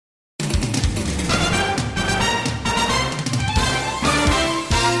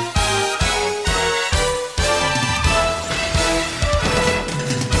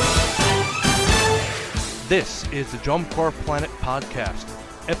This is the Drum Corps Planet Podcast,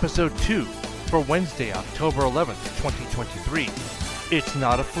 Episode 2, for Wednesday, October 11th, 2023. It's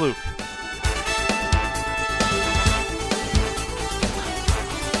not a fluke.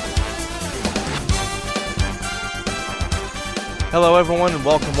 Hello everyone, and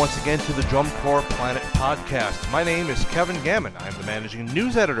welcome once again to the Drum Corps Planet Podcast. My name is Kevin Gammon. I'm the managing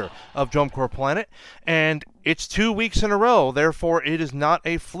news editor of Drum Corps Planet, and it's 2 weeks in a row, therefore it is not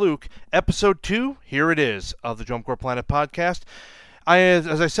a fluke. Episode 2, here it is, of the Drum Corps Planet Podcast.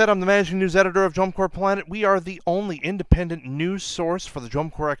 As I said, I'm the managing news editor of Drum Corps Planet. We are the only independent news source for the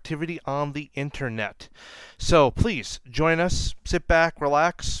Drum Corps activity on the internet. So please join us, sit back,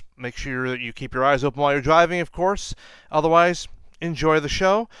 relax, make sure that you keep your eyes open while you're driving, of course. Otherwise, enjoy the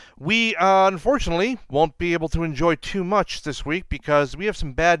show. We, unfortunately, won't be able to enjoy too much this week because we have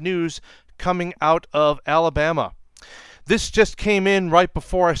some bad news coming out of Alabama. This just came in right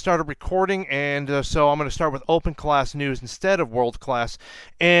before I started recording, and so I'm going to start with open class news instead of world class,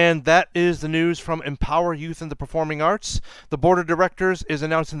 and that is the news from Empower Youth in the Performing Arts. The Board of Directors is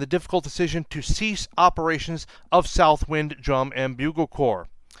announcing the difficult decision to cease operations of Southwind Drum and Bugle Corps.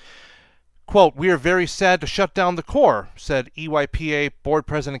 Quote, "We are very sad to shut down the Corps," said EYPA Board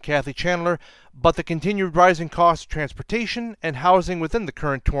President Kathy Chandler, "but the continued rising costs of transportation and housing within the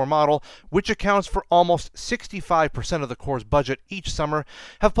current tour model, which accounts for almost 65% of the Corps' budget each summer,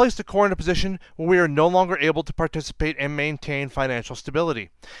 have placed the Corps in a position where we are no longer able to participate and maintain financial stability.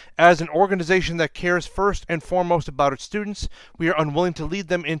 As an organization that cares first and foremost about its students, we are unwilling to lead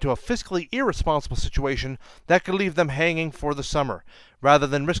them into a fiscally irresponsible situation that could leave them hanging for the summer. Rather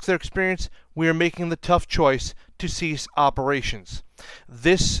than risk their experience, we are making the tough choice to cease operations."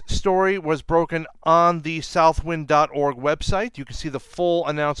 This story was broken on the southwind.org website. You can see the full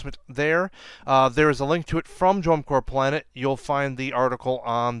announcement there. There is a link to it from Drum Corps Planet. You'll find the article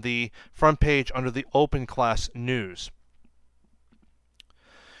on the front page under the open class news.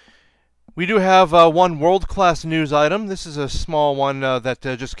 We do have one world-class news item. This is a small one that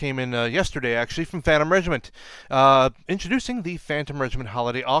just came in yesterday, actually, from Phantom Regiment, introducing the Phantom Regiment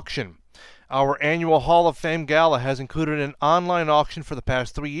Holiday Auction. Our annual Hall of Fame Gala has included an online auction for the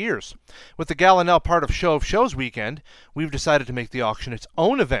past 3 years. With the gala now part of Show of Shows weekend, we've decided to make the auction its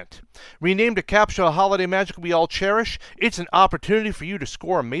own event. Renamed to capture a holiday magic we all cherish, it's an opportunity for you to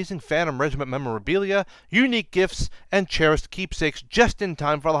score amazing Phantom Regiment memorabilia, unique gifts, and cherished keepsakes just in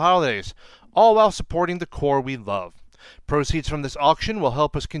time for the holidays, all while supporting the Corps we love. Proceeds from this auction will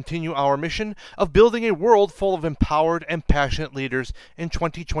help us continue our mission of building a world full of empowered and passionate leaders in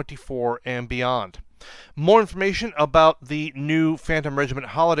 2024 and beyond. More information about the new Phantom Regiment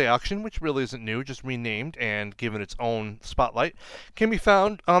Holiday Auction, which really isn't new, just renamed and given its own spotlight, can be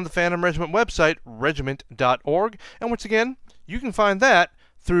found on the Phantom Regiment website, regiment.org. And once again, you can find that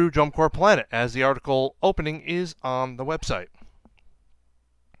through Drum Corps Planet, as the article opening is on the website.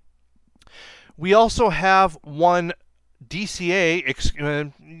 We also have one DCA,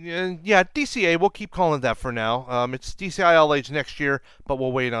 DCA, we'll keep calling it that for now. It's DCI All-Age next year, but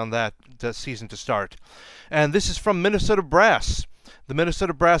we'll wait on that season to start. And this is from Minnesota Brass. The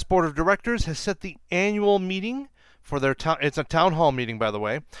Minnesota Brass Board of Directors has set the annual meeting for their it's a town hall meeting, by the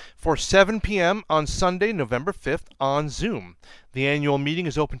way, for 7 p.m. on Sunday, November 5th on Zoom. The annual meeting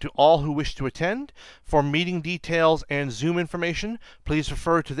is open to all who wish to attend. For meeting details and Zoom information, please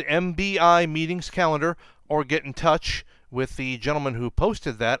refer to the MBI meetings calendar or get in touch with the gentleman who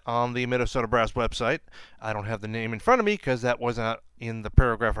posted that on the Minnesota Brass website. I don't have the name in front of me because that wasn't in the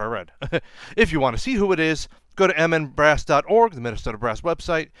paragraph I read. If you want to see who it is, go to mnbrass.org, the Minnesota Brass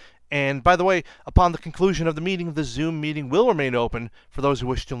website. And by the way, upon the conclusion of the meeting, the Zoom meeting will remain open for those who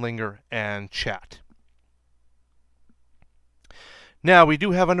wish to linger and chat. Now, we do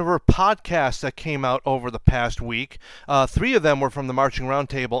have a number of podcasts that came out over the past week. 3 of them were from the Marching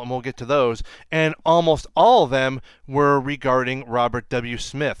Roundtable, and we'll get to those. And almost all of them were regarding Robert W.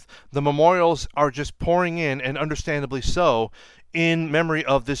 Smith. The memorials are just pouring in, and understandably so, in memory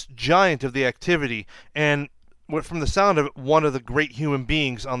of this giant of the activity, and from the sound of it, one of the great human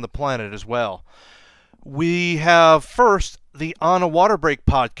beings on the planet as well. We have first the On a Water Break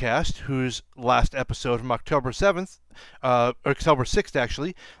podcast, whose last episode from October 6th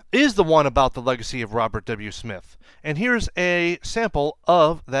actually, is the one about the legacy of Robert W. Smith. And here's a sample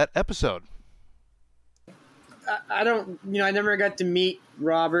of that episode. I never got to meet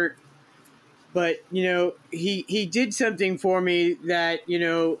Robert, but, he did something for me that,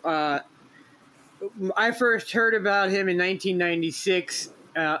 I first heard about him in 1996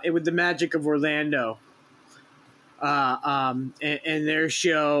 with the Magic of Orlando. And their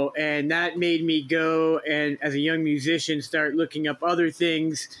show, and that made me go and, as a young musician, start looking up other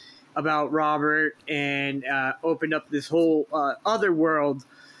things about Robert and opened up this whole other world.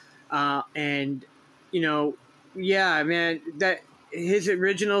 And you know, yeah, man, that his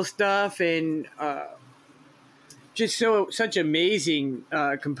original stuff and just such amazing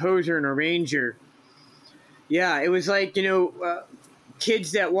composer and arranger. Yeah, it was like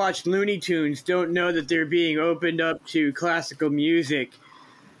kids that watch Looney Tunes don't know that they're being opened up to classical music.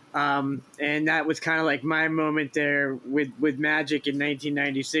 And that was kind of like my moment there with Magic in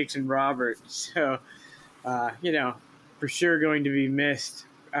 1996 and Robert. So, for sure going to be missed.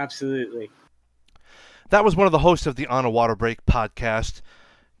 Absolutely. That was one of the hosts of the On a Water Break podcast,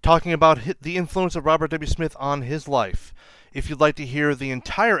 talking about the influence of Robert W. Smith on his life. If you'd like to hear the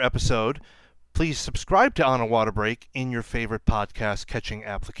entire episode, please subscribe to On a Water Break in your favorite podcast catching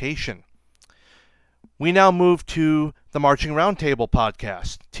application. We now move to the Marching Roundtable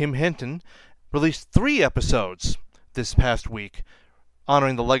podcast. Tim Hinton released 3 episodes this past week,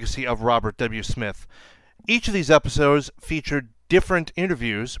 honoring the legacy of Robert W. Smith. Each of these episodes featured different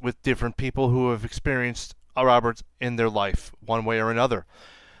interviews with different people who have experienced Robert in their life, one way or another.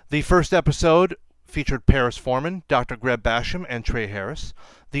 The first episode featured Paris Foreman, Dr. Greg Basham, and Trey Harris.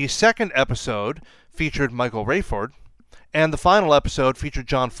 The second episode featured Michael Rayford. And the final episode featured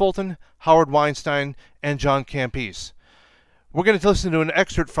John Fulton, Howard Weinstein, and John Campese. We're going to listen to an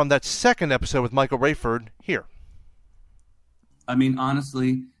excerpt from that second episode with Michael Rayford here. I mean,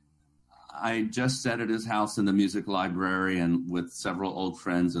 honestly, I just sat at his house in the music library and with several old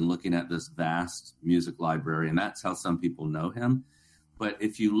friends and looking at this vast music library, and that's how some people know him. But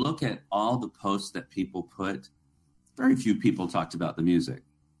if you look at all the posts that people put, very few people talked about the music.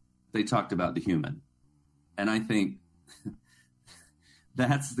 They talked about the human. And I think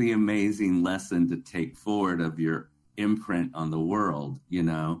that's the amazing lesson to take forward of your imprint on the world.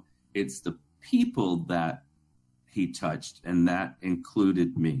 It's the people that he touched, and that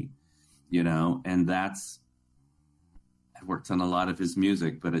included me, and I worked on a lot of his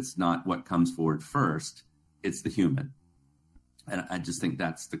music, but it's not what comes forward first. It's the human. And I just think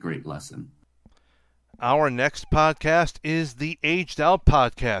that's the great lesson. Our next podcast is the Aged Out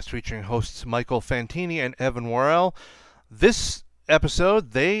podcast, featuring hosts Michael Fantini and Evan Worrell. This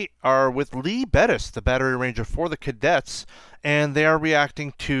episode, they are with Lee Bettis, the battery arranger for the Cadets, and they are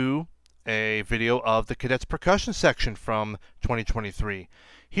reacting to a video of the Cadets percussion section from 2023.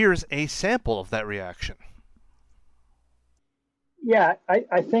 Here's a sample of that reaction. Yeah,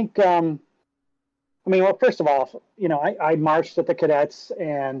 I think, well, first of all, I marched at the Cadets,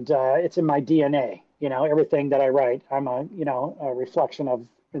 and it's in my DNA. Everything that I write, I'm a reflection of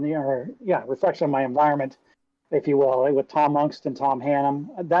reflection of my environment, if you will, with Tom Unkston, Tom Hannum.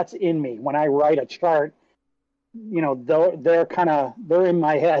 That's in me. When I write a chart, they're in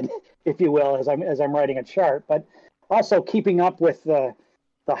my head, if you will, as I'm writing a chart. But also keeping up with the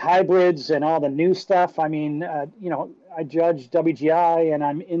hybrids and all the new stuff. I mean, I judge WGI, and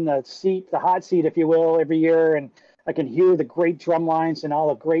I'm in the hot seat, if you will, every year, and I can hear the great drum lines and all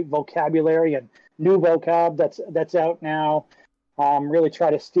the great vocabulary and new vocab that's out now. Really try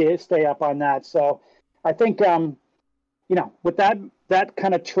to stay up on that. So I think with that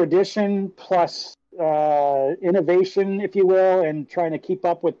kind of tradition plus innovation, if you will, and trying to keep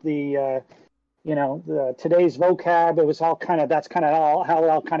up with the today's vocab, it was all that's how it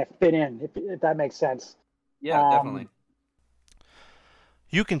all kind of fit in, if that makes sense. Yeah, definitely.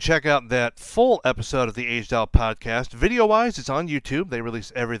 You can check out that full episode of the Aged Out podcast. Video-wise, it's on YouTube. They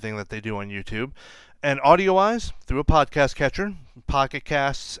release everything that they do on YouTube. And audio-wise, through a podcast catcher, Pocket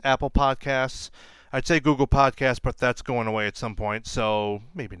Casts, Apple Podcasts. I'd say Google Podcasts, but that's going away at some point, so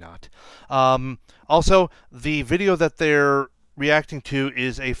maybe not. Also, the video that they're reacting to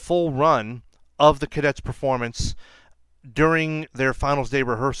is a full run of the Cadets' performance during their Finals Day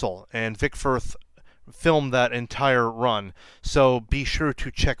rehearsal, and Vic Firth filmed that entire run. So be sure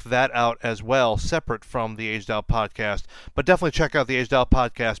to check that out as well, separate from the Aged Out podcast. But definitely check out the Aged Out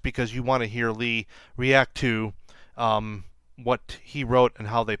podcast because you want to hear Lee react to what he wrote and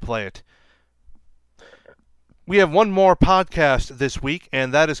how they play it. We have one more podcast this week,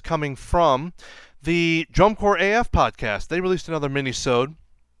 and that is coming from the Drum Corps AF podcast. They released another mini-sode,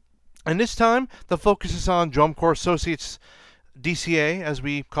 and this time the focus is on Drum Corps Associates DCA, as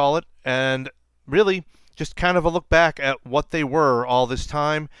we call it, and really just kind of a look back at what they were all this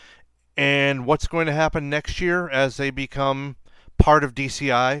time and what's going to happen next year as they become part of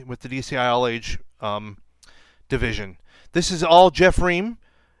DCI with the DCI All-Age division. This is all Jeff Ream,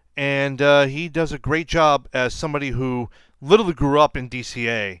 and he does a great job as somebody who literally grew up in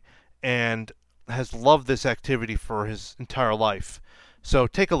DCA and has loved this activity for his entire life. So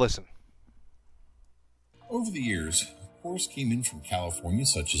take a listen. Over the years, course came in from California,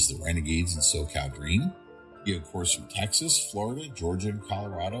 such as the Renegades and SoCal Dream. You had cores from Texas, Florida, Georgia,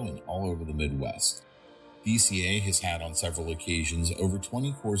 Colorado, and all over the Midwest. DCA has had on several occasions over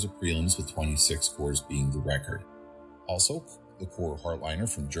 20 cores of prelims, with 26 cores being the record. Also, the Corps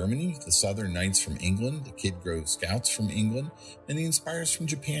Heartliner from Germany, the Southern Knights from England, the Kid Grove Scouts from England, and the Inspires from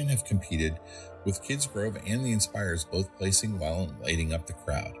Japan have competed, with Kids Grove and the Inspires both placing well and lighting up the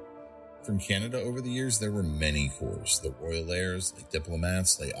crowd. From Canada over the years, there were many corps: the Royal Airs, the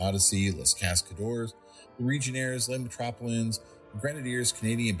Diplomats, Les Odyssey, Les Cascadeurs, the Legionnaires, Les Metropolitans, the Grenadiers,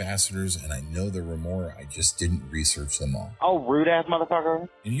 Canadian Ambassadors, and I know there were more, I just didn't research them all. Oh, rude-ass motherfucker.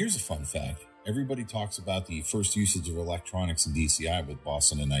 And here's a fun fact. Everybody talks about the first usage of electronics in DCI with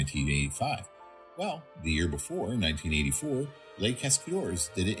Boston in 1985. Well, the year before, 1984, Les Cascadeurs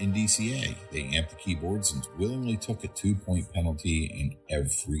did it in DCA. They amped the keyboards and willingly took a 2-point penalty in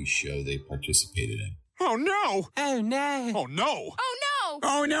every show they participated in. Oh no! Oh no! Oh no! Oh no!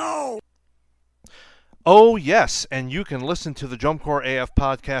 Oh no! Oh, yes, and you can listen to the Drum Corps AF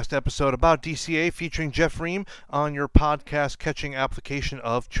podcast episode about DCA featuring Jeff Ream on your podcast catching application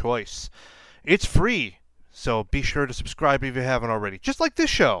of choice. It's free, so be sure to subscribe if you haven't already. Just like this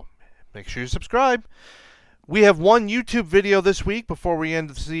show. Make sure you subscribe. We have one YouTube video this week before we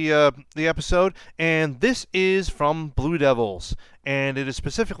end the episode, and this is from Blue Devils, and it is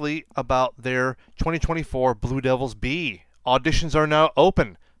specifically about their 2024 Blue Devils B. Auditions are now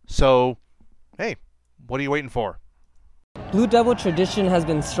open, so, hey, what are you waiting for? Blue Devil tradition has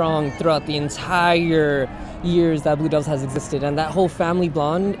been strong throughout the entire years that Blue Devils has existed, and that whole family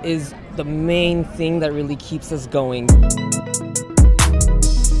bond is the main thing that really keeps us going.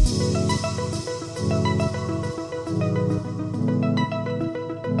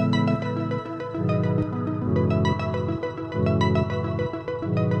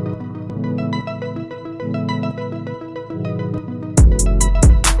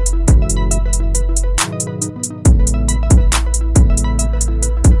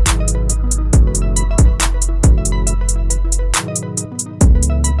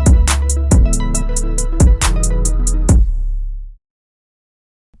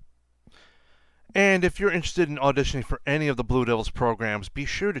 And if you're interested in auditioning for any of the Blue Devils programs, be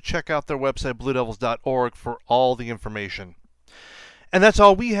sure to check out their website, bluedevils.org, for all the information. And that's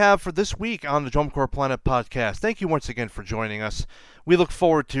all we have for this week on the Drum Corps Planet podcast. Thank you once again for joining us. We look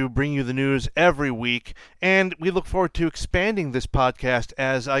forward to bringing you the news every week, and we look forward to expanding this podcast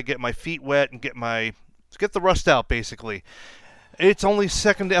as I get my feet wet and get the rust out, basically. It's only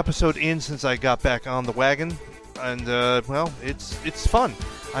second episode in since I got back on the wagon, and, it's fun.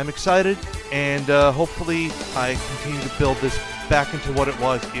 I'm excited, and hopefully I continue to build this back into what it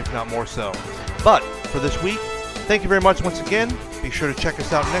was, if not more so. But for this week, thank you very much once again. Be sure to check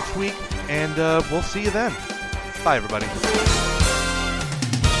us out next week, and we'll see you then. Bye, everybody.